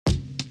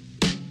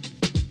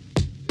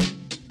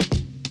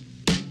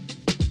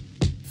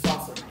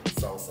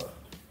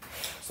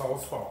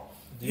Salsa.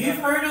 You've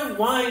heard of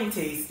wine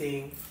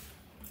tasting,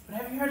 but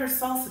have you heard of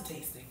salsa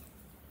tasting?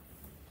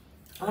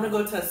 I want to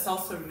go to a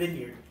salsa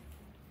vineyard.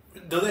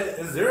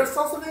 Is there a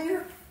salsa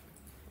vineyard?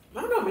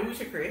 I don't know. Maybe we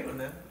should create one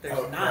then.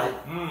 There's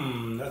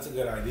not. That's a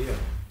good idea.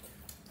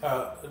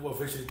 Well,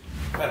 we should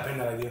gotta pin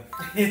that idea.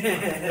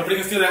 Nobody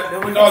can steal that. No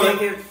one can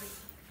take it.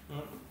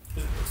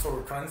 So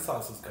we're trying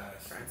salsas,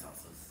 guys. Trying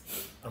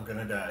salsas. I'm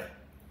gonna die.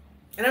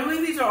 And I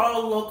believe these are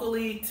all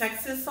locally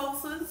Texas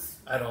salsas.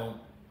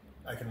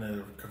 I can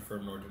neither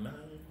confirm nor deny.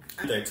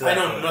 I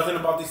know nothing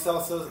about these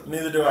salsas.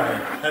 Neither do I.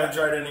 Haven't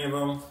tried any of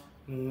them.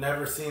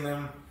 Never seen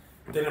them.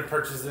 Didn't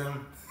purchase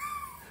them.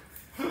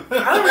 I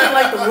don't really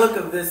like the look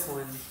of this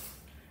one.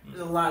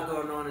 There's a lot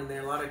going on in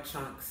there. A lot of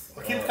chunks.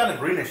 It keeps kind of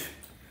greenish.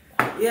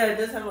 Yeah, it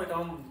does have like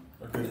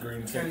a good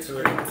green tint to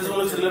it. This one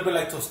looks a little bit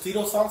like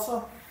Tostito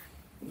salsa.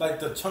 Like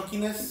the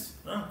chunkiness.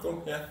 Oh,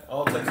 cool. Yeah,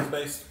 all Texas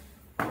based.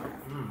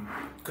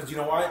 Because you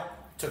know why?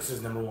 Texas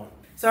is #1.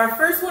 So our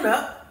first one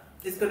up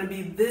is going to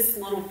be this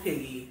little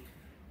piggy,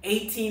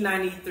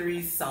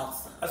 1893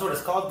 salsa. That's what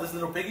it's called. This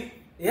little piggy.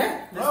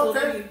 Yeah. This Oh,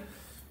 little okay. piggy.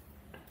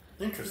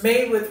 Interesting.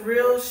 Made with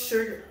real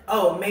sugar.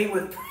 Oh, made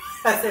with.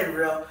 I said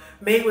real.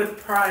 Made with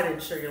pride in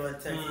Sugar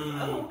Land, Texas.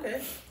 Oh,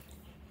 okay.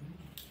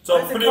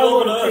 So put it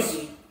over to us.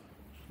 Piggy?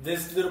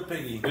 This little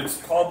piggy. It's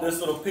called This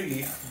Little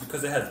Piggy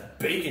because it has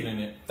bacon in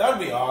it. That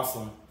would be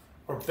awesome.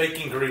 Or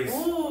bacon grease.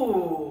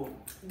 Ooh.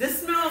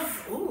 This smells.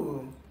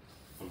 Ooh.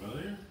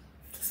 Familiar?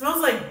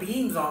 Smells like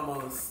beans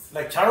almost.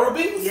 Like charo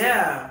beans?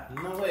 Yeah.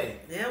 No way.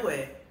 Yeah,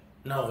 way.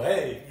 No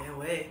way. Yeah,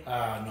 way.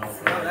 No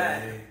Smell way.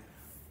 that.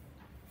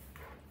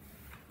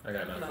 I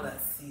got nothing. Smell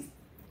that seed.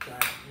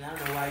 God, I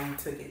don't know why you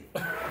took it.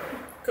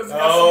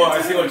 Oh,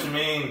 I see what you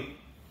mean.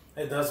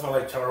 It does smell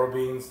like charo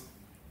beans.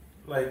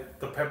 Like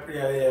the pepper.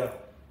 Yeah.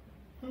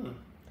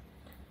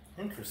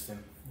 Interesting.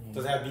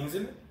 Does it have beans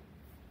in it?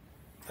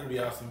 That'd be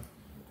awesome.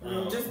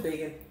 Just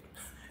bacon.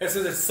 It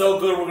says it's so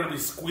good we're gonna be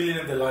squealing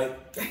in delight.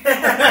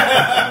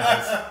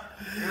 I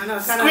know,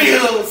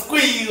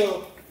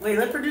 Squeal! Wait,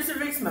 let producer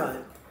Vic smell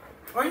it.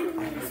 Or you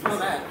can smell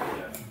that.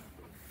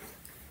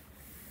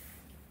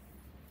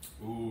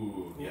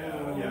 Ooh,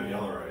 yeah,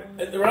 y'all are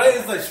right. Right?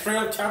 It's like straight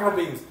up charo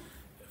beans.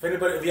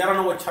 If y'all don't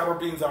know what charo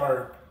beans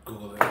are,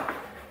 Google it.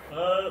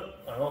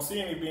 I don't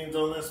see any beans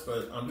on this,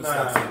 but I'm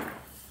dyslexic.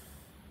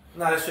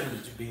 Nah, there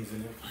shouldn't be beans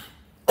in it.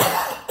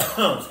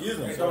 Excuse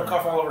me. Hey, don't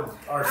cough all over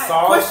our Right,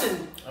 sauce.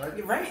 question.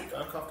 You're right.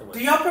 I'm comfortable. Do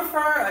y'all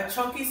prefer a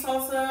chunky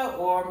salsa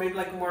or maybe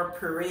like a more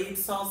pureed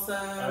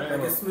salsa?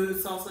 Like a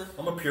smooth salsa?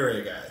 I'm a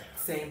puree guy.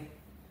 Same.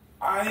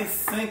 I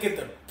think it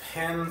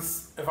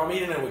depends if I'm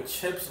eating it with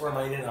chips or am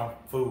I eating it on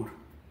food.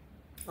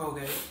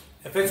 Okay.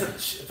 If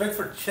it's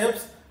for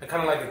chips, I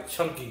kind of like it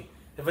chunky.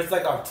 If it's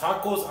like on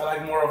tacos, I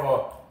like more of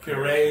a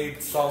pureed,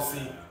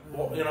 salsy,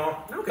 you know,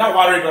 not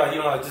watery, but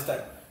like, like just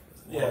that.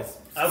 Yes.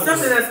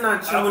 Something that's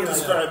not chunky. I would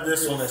describe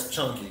this one as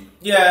chunky.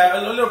 Yeah,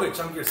 a little bit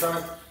chunkier,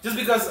 something. Just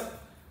because,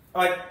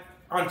 like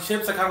on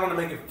chips, I kind of want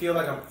to make it feel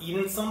like I'm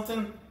eating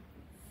something.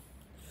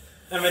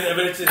 I mean, if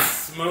it's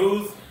just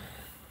smooth.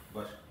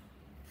 What?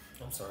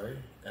 I'm sorry.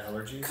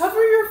 Allergies.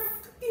 Cover your.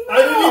 I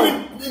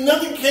didn't even.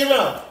 Nothing came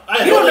out.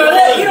 You don't know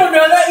that. You don't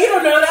know that. You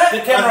don't know that. The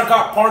camera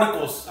got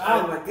particles.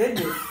 Oh my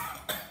goodness.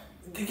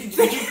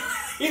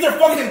 Either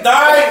fucking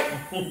die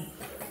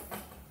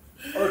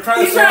or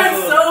try He's trying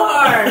so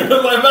hard.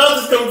 My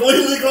mouth is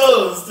completely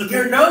closed.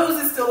 Your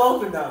nose is still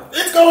open though.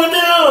 It's going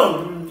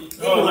down.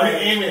 Oh, let me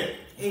aim it.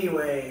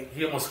 Anyway.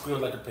 He almost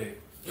squealed like a pig.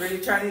 Ready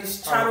to try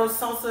these charo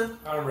salsa?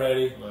 I'm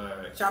ready. All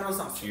right. Charo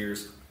salsa.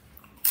 Cheers.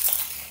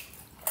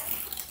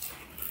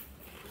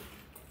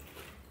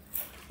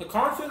 The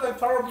corn feels like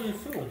charo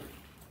beans too.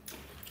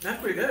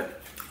 That's pretty good.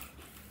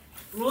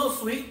 A little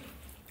sweet.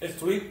 It's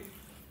sweet.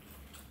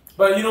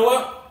 But you know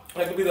what?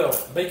 That could be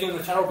the bacon and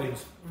the charo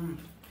beans.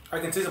 I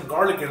can see some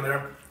garlic in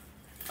there.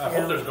 I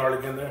hope there's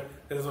garlic in there.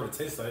 That's what it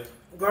tastes like.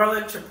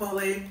 Garlic,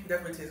 chipotle.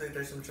 Definitely tastes like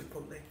there's some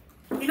chipotle.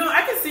 You know,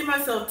 I can see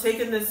myself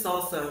taking this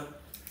salsa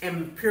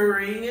and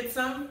pureeing it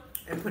some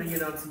and putting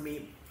it onto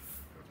meat.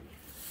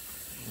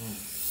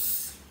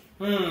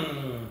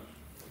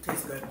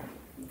 Tastes good.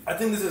 I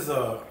think this is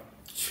a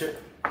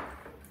chip.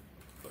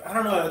 I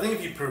don't know. I think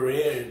if you puree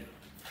it,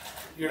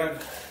 you're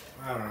not.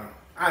 I don't know.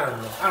 I don't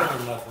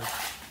know nothing.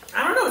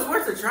 I don't know. It's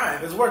worth a try.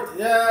 It's worth.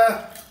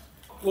 Yeah.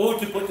 What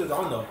would you put this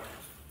on though?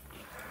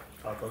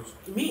 Tacos.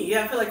 Meat.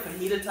 Yeah, I feel like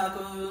fajita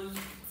tacos,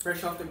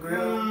 fresh off the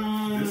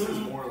grill. This is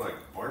more like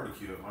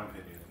barbecue, in my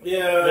opinion.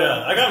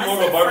 Yeah, I got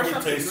more of a barbecue fresh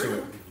off the taste to grill.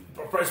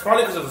 it. It's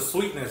probably because of the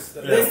sweetness.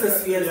 This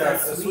is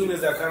The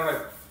sweetness that kind of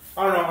like.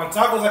 I don't know. On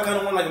tacos, I kind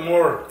of want like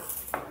more.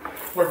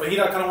 For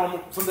fajita, I kind of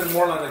want something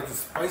more like the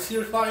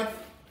spicier side.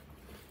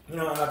 You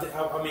know,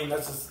 I mean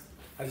that's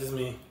just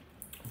me.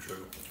 I'm sure.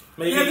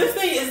 Maybe. Yeah, this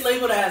thing is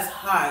labeled as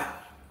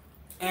hot,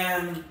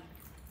 and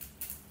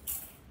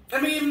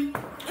I mean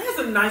it has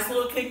a nice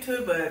little kick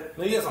to it, but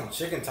Maybe have some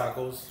chicken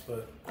tacos,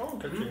 but Oh,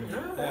 okay.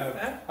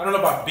 I don't know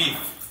about beef.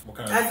 What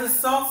kind of? as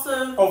a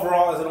salsa,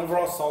 Overall, as an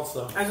overall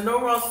salsa, as an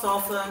overall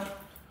salsa,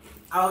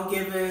 I'll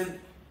give it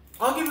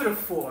a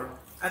 4.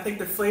 I think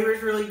the flavor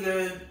is really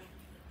good.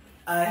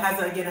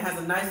 It has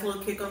a nice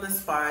little kick on the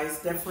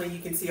spice. Definitely,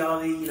 you can see all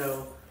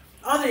the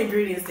all the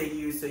ingredients they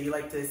use. So you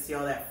like to see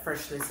all that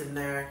freshness in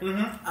there.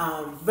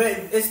 But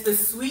it's the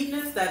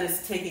sweetness that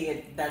is taking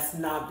it. That's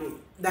not big.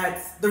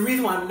 That's the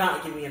reason why I'm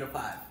not giving it a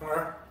 5.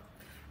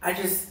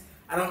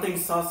 I don't think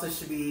salsa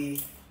should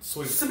be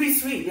Sweet. Should be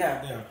sweet.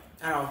 Yeah. Yeah.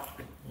 At all.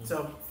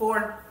 So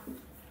 4.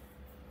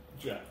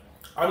 Yeah.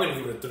 I'm gonna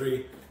give it a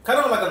 3. Kind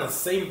of like on the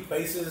same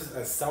basis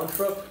as Sound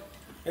Truck.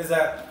 Is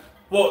that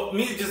well?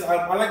 Me just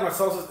I like my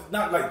salsas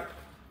not like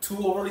too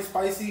overly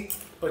spicy,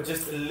 but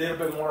just a little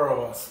bit more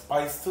of a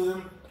spice to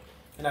them,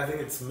 and I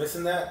think it's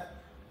missing that.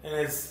 And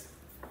it's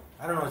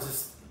I don't know, it's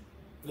just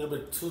a little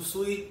bit too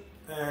sweet,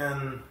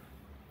 and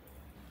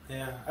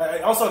yeah. I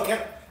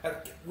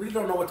really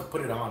don't know what to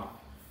put it on.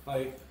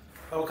 Like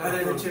what kind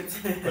Other than of food? chips.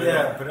 Put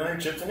it on your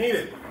chips and eat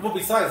it. Well,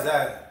 besides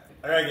that,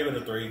 I gotta give it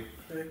a 3.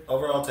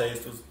 Overall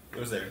taste it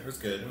was there. It was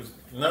good.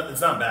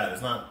 It's not bad.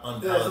 It's not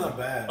unpalatable. yeah, it's not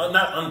bad.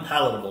 Not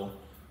unpalatable.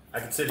 I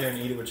could sit here and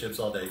eat it with chips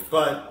all day.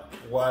 But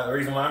the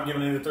reason why I'm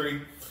giving it a 3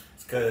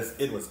 is because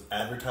it was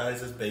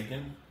advertised as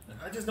bacon, and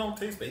I just don't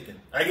taste bacon.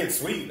 I get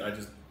sweet. I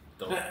just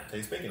don't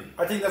taste bacon.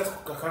 I think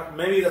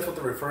maybe that's what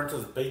they're referring to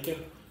as bacon.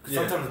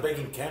 Yeah. Sometimes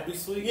bacon can be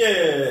sweet.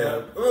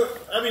 Yeah.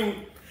 I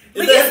mean,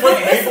 Like if that was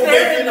it's maple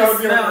there bacon, in the I would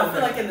be smell. I like,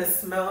 feel like in the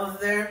smell is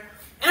there.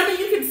 And I mean,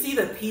 you can see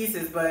the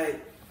pieces, but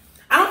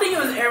I don't think it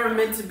was ever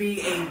meant to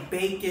be a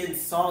bacon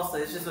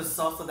salsa. It's just a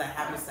salsa that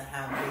happens to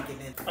have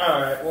bacon in it.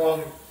 all right.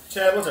 Well,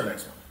 Chad, what's our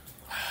next one?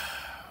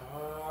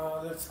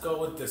 Let's go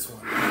with this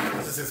one.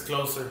 This is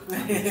closer.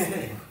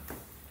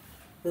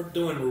 We're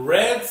doing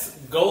Red's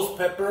Ghost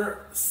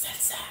Pepper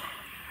Salsa.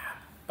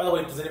 By the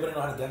way, does anybody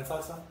know how to dance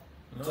salsa?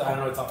 No. So I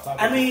know it's off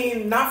topic. I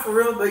mean, not for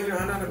real, but I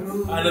know how to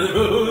move. I know the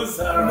moves.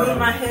 Move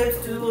my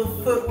hips, do a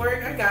little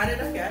footwork. I got it.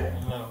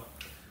 No.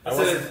 I I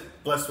wasn't said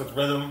blessed with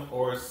rhythm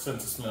or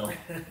sense of smell.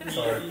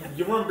 Sorry.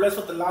 you weren't blessed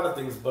with a lot of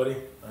things, buddy.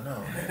 I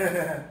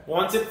know.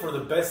 Wanted for the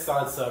best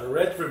salsa,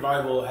 Red's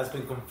Revival has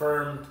been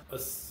confirmed.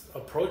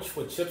 Approach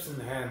with chips in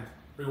hand.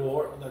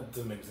 Reward. That's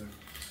amazing.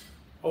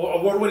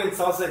 Award-winning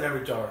salsa in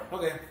every jar.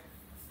 Okay.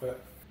 But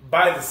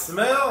by the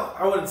smell,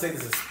 I wouldn't say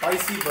this is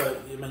spicy,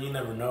 but I mean, you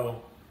never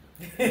know.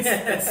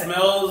 It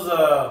smells,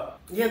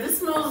 Yeah, this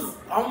smells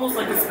almost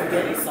like a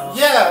spaghetti sauce.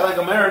 yeah, like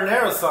a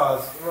marinara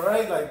sauce,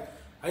 right? Like,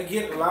 I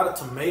get a lot of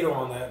tomato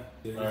on that.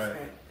 All right.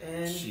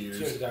 And Cheers.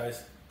 Cheers,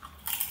 guys.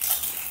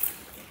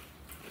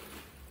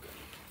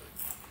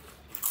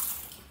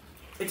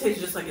 it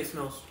tastes just like it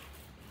smells.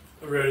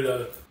 It really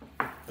does.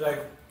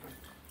 Like,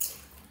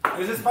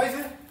 is it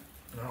spicy?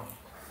 No.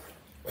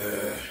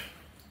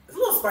 It's a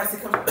little spicy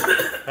coming.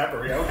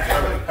 Peppery. I would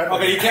try with pepper.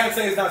 Okay, you can't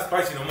say it's not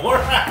spicy no more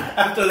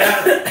after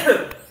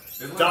that.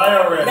 Die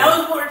already. That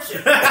was more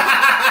chip.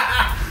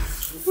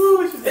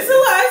 It's a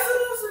lot.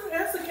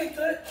 It's a kick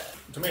to it.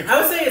 To me,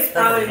 I would say it's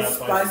probably pepper's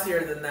not spicy.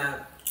 spicier than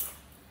that.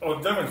 Oh,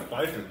 it's definitely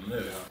spicier than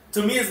this.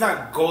 To me, it's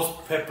not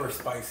ghost pepper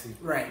spicy.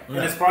 Right. And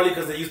it's probably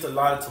because they used a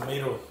lot of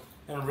tomato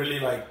and really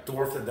like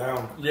dwarfed it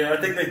down. Yeah, I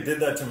think they did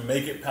that to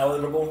make it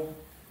palatable.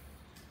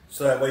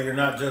 So that way you're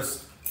not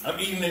just... I'm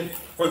eating it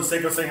for the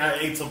sake of saying I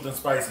ate something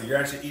spicy. You're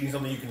actually eating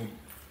something you can...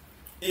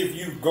 If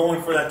you're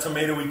going for that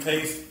tomatoey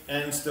taste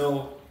and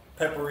still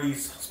peppery,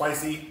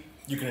 spicy,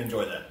 you can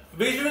enjoy that.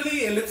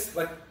 Visually, it looks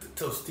like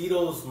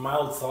Tostitos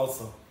mild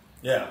salsa.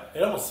 Yeah.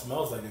 It almost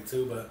smells like it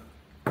too,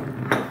 but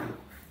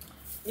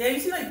Yeah, you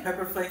see like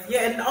pepper flakes.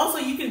 Yeah, and also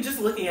you can just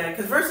looking at it,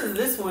 because versus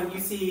this one, you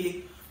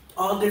see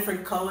all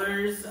different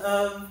colors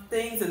of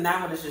things, and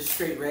that one is just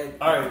straight red.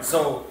 All right,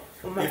 so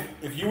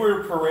if you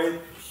were to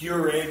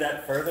puree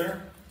that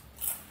further,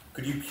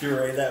 could you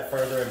puree that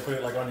further and put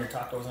it like on your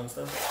tacos and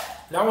stuff?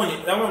 that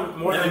one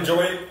more And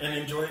than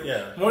enjoy it,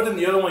 yeah. more than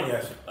the other one,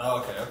 yes.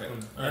 Oh, okay.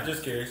 I'm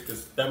just curious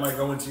because that might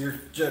go into your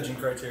judging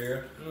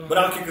criteria. But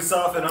I'll kick us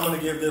off, and I'm going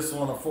to give this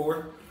one a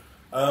 4.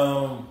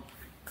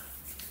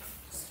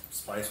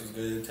 Spice was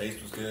good,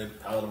 taste was good,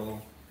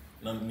 palatable.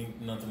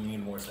 Nothing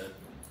needed more said.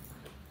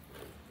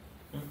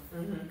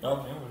 Mm-hmm.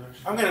 Oh,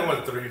 yeah, I'm gonna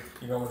go with 3.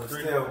 you going with a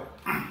 3? Still,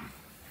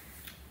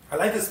 I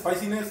like the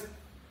spiciness.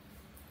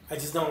 I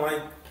just don't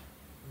like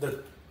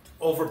the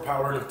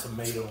overpowering of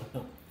tomato.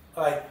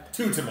 Like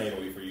Too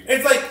tomatoey for you.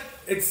 it's like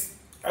it's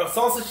a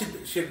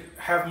salsa should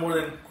have more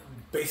than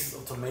basis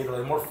of tomato,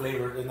 like more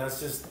flavor, and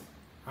that's just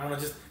I don't know,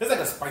 just it's like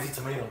a spicy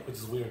tomato, which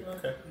is weird.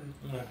 Okay.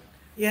 Yeah.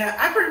 Yeah,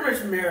 I pretty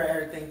much mirror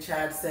everything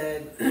Chad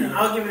said.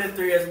 I'll give it a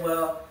 3 as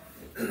well.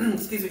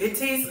 Excuse me. It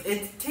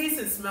tastes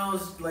and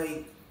smells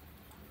like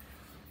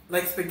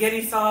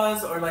spaghetti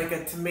sauce or like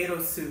a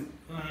tomato soup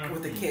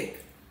with a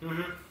kick.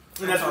 Mm-hmm.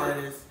 And That's all it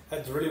is.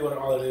 That's really what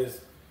all it is.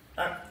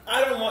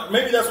 I don't want.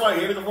 Maybe that's why I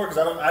gave it the 4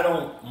 because I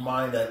don't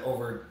mind that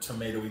over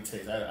tomatoey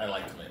taste. I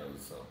like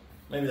tomatoes, so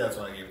maybe that's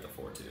why I gave it the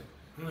 4 too.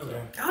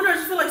 Okay. I don't know. I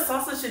just feel like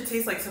salsa should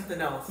taste like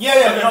something else.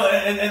 Yeah, no,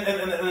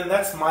 and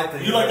that's my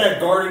thing. You like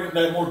that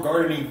more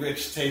gardening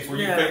rich taste where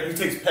you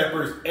taste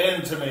peppers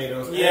and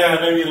tomatoes, Yeah.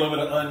 and maybe a little bit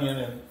of onion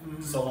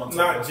and so on. and so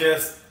not forth.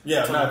 just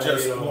not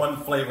just tomato. one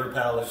flavor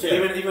palette.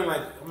 Shit, even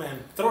like man,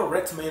 throw a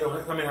red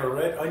tomato. I mean, a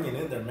red onion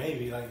in there,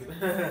 maybe like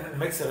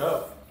mix it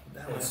up.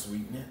 That would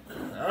sweeten it.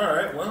 All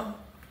right, well,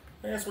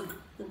 I guess we're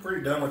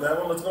pretty done with that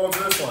one. Let's go on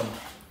to this one.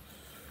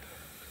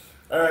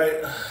 All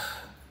right,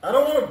 I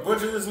don't want to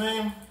butcher this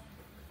name.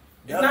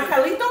 It's not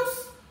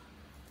Calitos?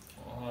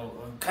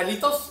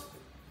 Calitos?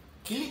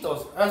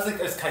 Kilitos. I was like,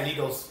 it's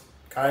Kylitos.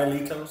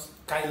 Kylitos.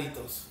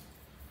 Kylitos.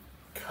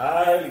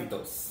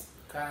 Kylitos.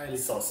 Kylitos.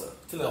 Salsa.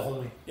 It's a little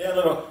homie. Yeah,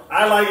 little.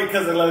 I like it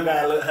because the little guy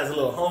has a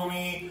little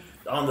homie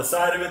on the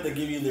side of it. They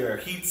give you their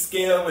heat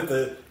scale with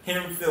the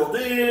him filled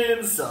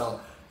in, so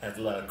has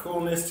a lot of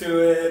coolness to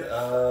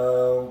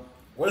it.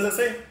 What does it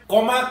say?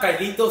 Coma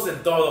Kylitos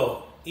en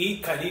todo.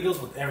 Eat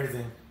Kylitos with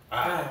everything.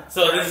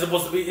 So this is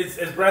supposed to be.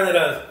 It's branded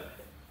as.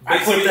 I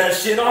put that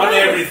shit on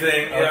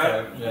everything.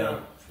 Okay. Yeah.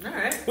 All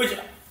right. Which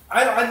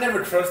I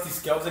never trust these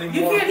scales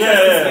anymore. You can't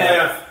trust these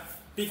Yeah. scales.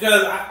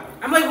 Because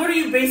I'm like, what are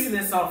you basing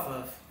this off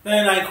of?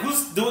 man, like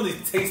who's doing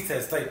these taste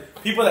tests?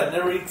 Like people that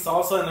never eat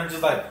salsa and they're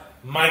just like,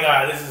 my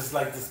God, this is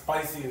like the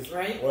spiciest.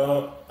 Right?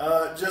 Well,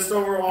 just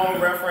overall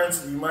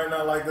reference, you might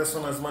not like this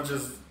one as much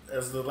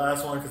as the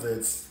last one because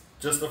it's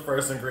just the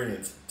first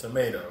ingredients: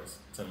 tomatoes.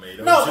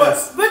 No,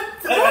 juice. But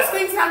those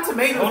things have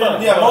tomatoes. Hold in on.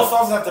 them. Yeah, most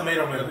salsas have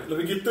tomato in it. Let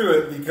me get through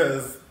it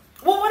because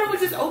Well, why don't we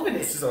just open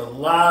it's it? just a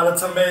lot of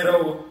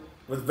tomato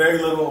with very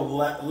little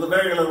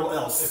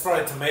else. It's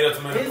probably tomato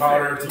Is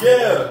powder. it? Tomato.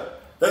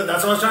 Yeah,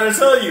 that's what I was trying to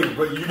tell you,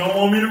 but you don't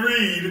want me to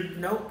read.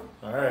 Nope.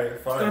 All right,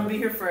 It's gonna fine. be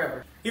here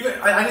forever. Even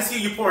I didn't see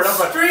you pour it up,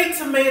 but Straight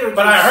tomato juice.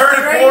 But I heard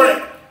it Straight pour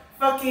it.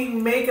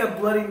 Fucking make a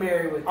Bloody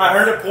Mary with I this.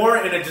 heard it pour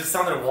and it just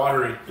sounded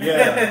watery.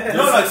 Yeah,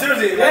 No, like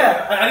seriously.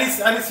 Yeah. Like,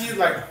 I didn't see it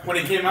like when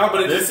it came out,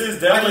 but it this just,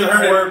 is definitely I just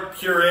heard more it.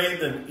 puree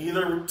than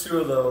either two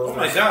of those. Oh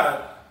my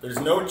God, There's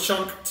no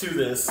chunk to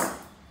this.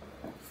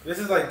 this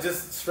is like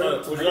just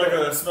straight. Would you like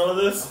a smell of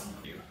this?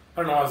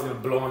 I don't know. I was gonna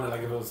blow on it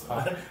like if it was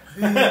hot.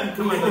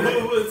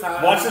 It's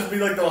hot. Watch this be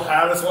like the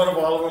hottest one of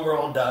all of them. We're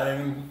all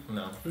dying.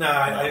 No. Nah,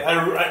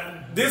 I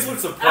this would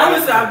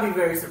surprise Honestly, me. I'd be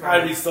very I'd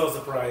surprised. be so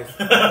surprised.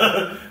 All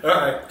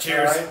right.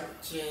 Cheers. All right.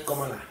 Cheers. Come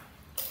on.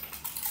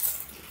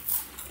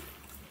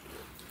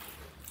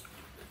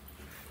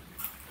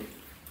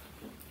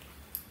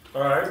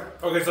 All right.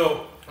 Okay,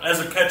 so As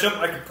a ketchup,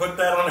 I could put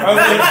that on I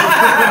was it.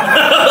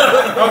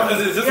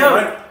 gonna, oh, is this Yo.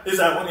 one right? Is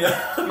that one?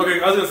 Yeah.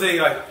 Okay, I was gonna say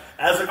like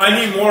As a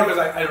I need more because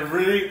I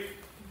really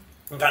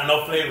got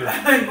no flavor.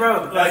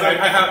 Bro, Like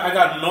I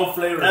got no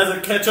flavor. As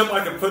a ketchup,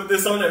 I could put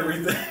this on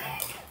everything.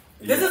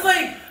 this is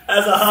like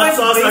As a hot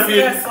sauce, I'd be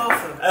basic ass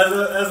salsa.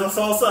 as a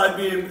salsa, I'd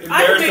be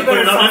I embarrassed can to put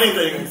make it on better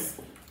anything. sauce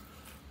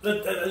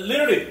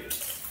Literally,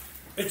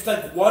 it's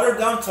like watered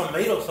down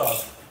tomato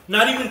sauce.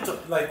 Not even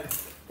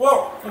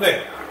well,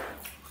 okay.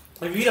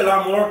 If you eat a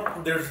lot more,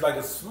 there's like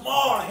a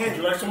small Would hint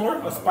you like some more?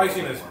 of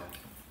spiciness.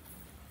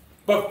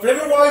 But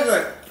flavor wise,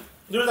 like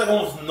there's like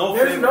almost no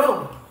There's flavor.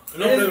 no.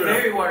 No It is flavor.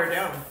 very watered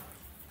down.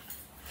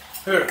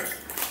 Here,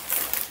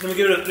 let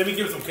me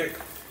give it some kick.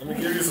 Let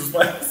me give you some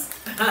spice.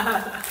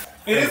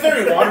 It is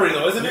very watery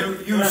though, isn't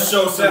it? You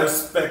show some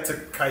respect to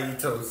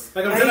Caitos.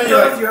 Like I'm And telling he you,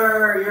 goes,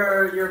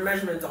 like, your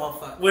measurements all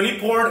fucked. when he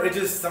poured, it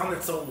just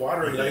sounded so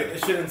watery. Like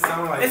it shouldn't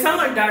sound like. It sounds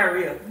like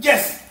diarrhea.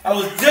 Yes, I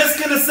was just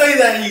gonna say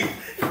that. You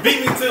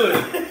beat me to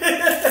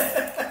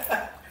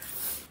it.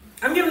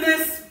 I'm giving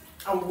this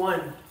a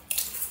 1.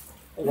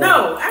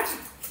 No, actually,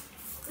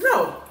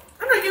 no.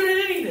 I'm not giving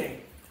it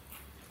anything.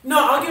 No,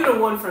 I'll give it a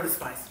 1 for the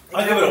spice.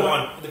 I'll give it a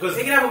 1 because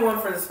They can have a 1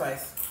 for the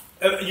spice.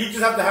 you just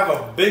have to have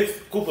a big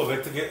scoop of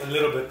it to get a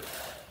little bit.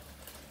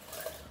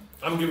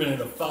 I'm giving it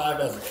a 5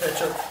 as a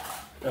ketchup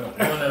and a 1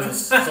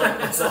 as a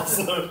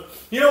salsa.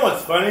 You know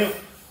what's funny?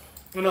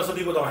 You know some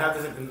people don't have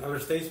this in other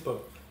states, but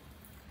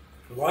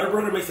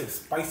Whataburger makes a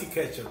spicy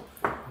ketchup.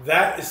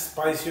 That is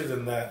spicier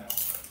than that.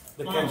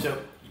 The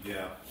ketchup.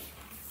 Yeah,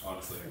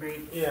 honestly.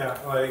 Agreed. Yeah,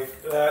 like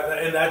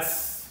and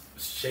that's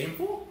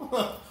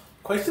shameful.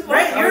 Question mark?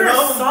 Right, I you're a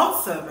don't know.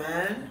 salsa,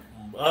 man.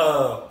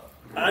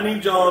 I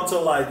need y'all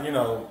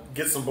to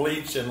get some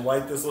bleach and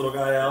wipe this little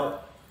guy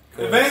out.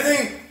 If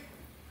anything,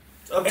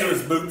 It's up to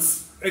his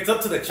boots. it's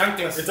up to the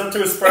chanclas. It's up to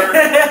his spur. to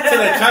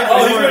the chanclas. Oh,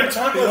 he's He's wearing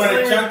chanclas.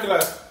 wearing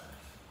chanclas.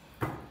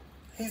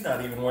 He's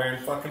not even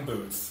wearing fucking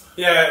boots.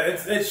 Yeah,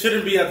 it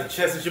shouldn't be at the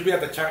chest. It should be at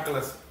the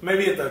chanclas.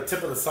 Maybe at the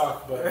tip of the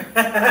sock, but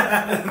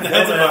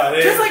that's about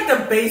it. Just like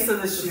the base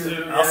of the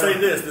shoe. I'll say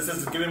this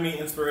has given me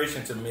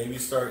inspiration to maybe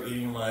start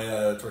eating my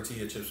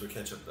tortilla chips with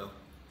ketchup, though.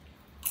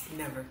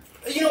 Never.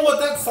 You know what?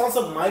 That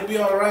salsa might be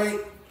all right.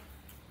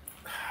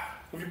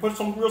 If you put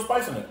some real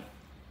spice in it.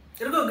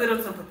 It'll go good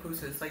on some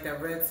pupusas, like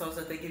that red sauce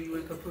that they give you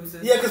with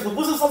pupusas. Yeah, because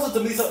pupusa salsa to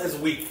me is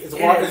weak. It's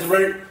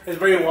It it's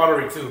very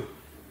watery too.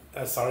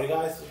 Sorry,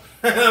 guys.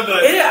 but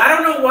I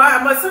don't know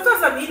why, but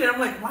sometimes I'm eating it, I'm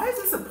like, why is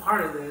this a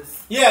part of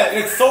this? yeah,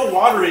 it's so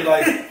watery.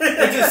 Like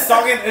it's just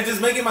soggy. It's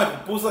just making my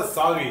pupusa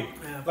soggy.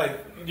 Yeah.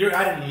 Like you're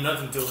adding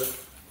nothing to it,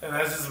 and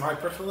that's just my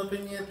personal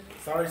opinion.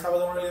 Sorry,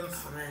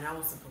 Salvadorians. Oh man, I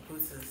want some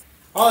pupusas.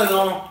 All in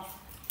all,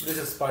 this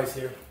is spice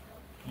here.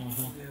 Yeah.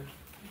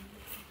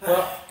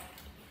 Well,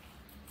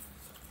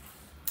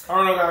 I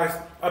don't know,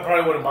 guys. I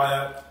probably wouldn't buy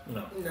that.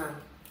 No. No.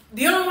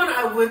 The only one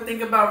I would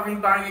think about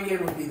rebuying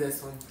again would be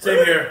this one.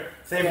 Same here.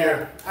 Same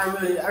here.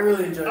 I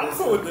really enjoy I'm this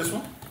cool one. with this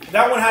one.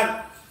 That one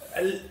had,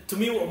 to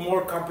me, a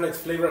more complex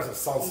flavor as a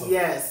salsa.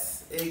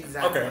 Yes,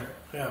 exactly. Okay.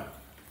 Yeah.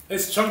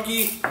 It's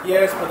chunky,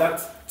 yes,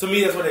 but to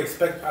me, that's what I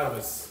expect out of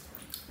this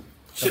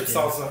chip Chunky.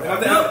 salsa. And I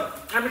think, No,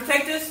 I'm gonna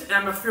take this and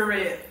I'm gonna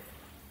puree it.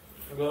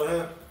 Go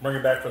ahead. Bring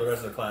it back for the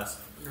rest of the class.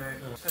 Right.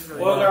 That's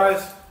really Well, good.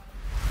 guys,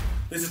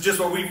 This is just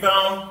what we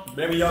found.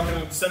 Maybe y'all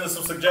can send us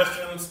some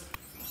suggestions.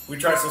 We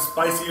tried some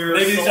spicier.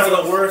 maybe these are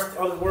salsas. the worst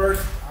of the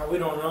worst. We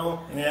don't know.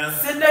 Yeah.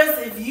 Send us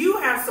if you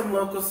have some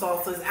local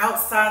salsas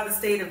outside the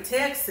state of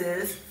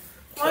Texas.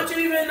 Why don't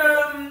you even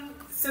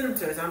send them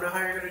to us? I don't know how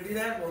you're gonna do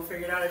that. We'll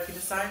figure it out if you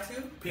decide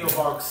to. P.O.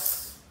 Box.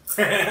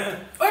 Or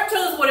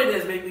tell us what it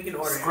is. Maybe we can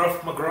order it.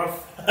 Scruff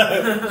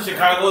McGruff.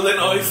 Chicago,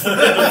 Illinois.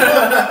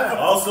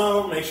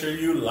 Also, make sure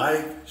you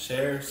like,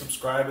 share,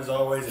 subscribe as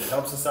always. It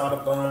helps us out a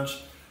bunch.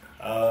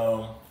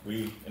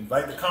 We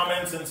invite the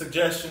comments and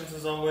suggestions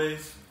as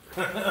always.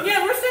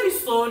 Yeah, we're steady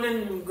slowing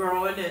and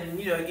growing, and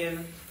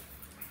again,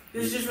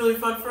 this is just really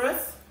fun for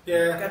us.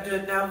 Yeah.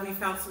 Now we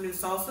found some new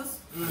salsas.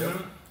 Yep.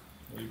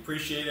 We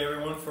appreciate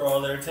everyone for all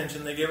their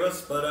attention they give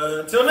us. But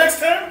until next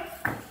time,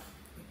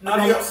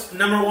 adios.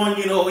 Number one,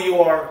 you know who you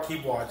are.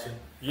 Keep watching.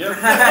 Yep.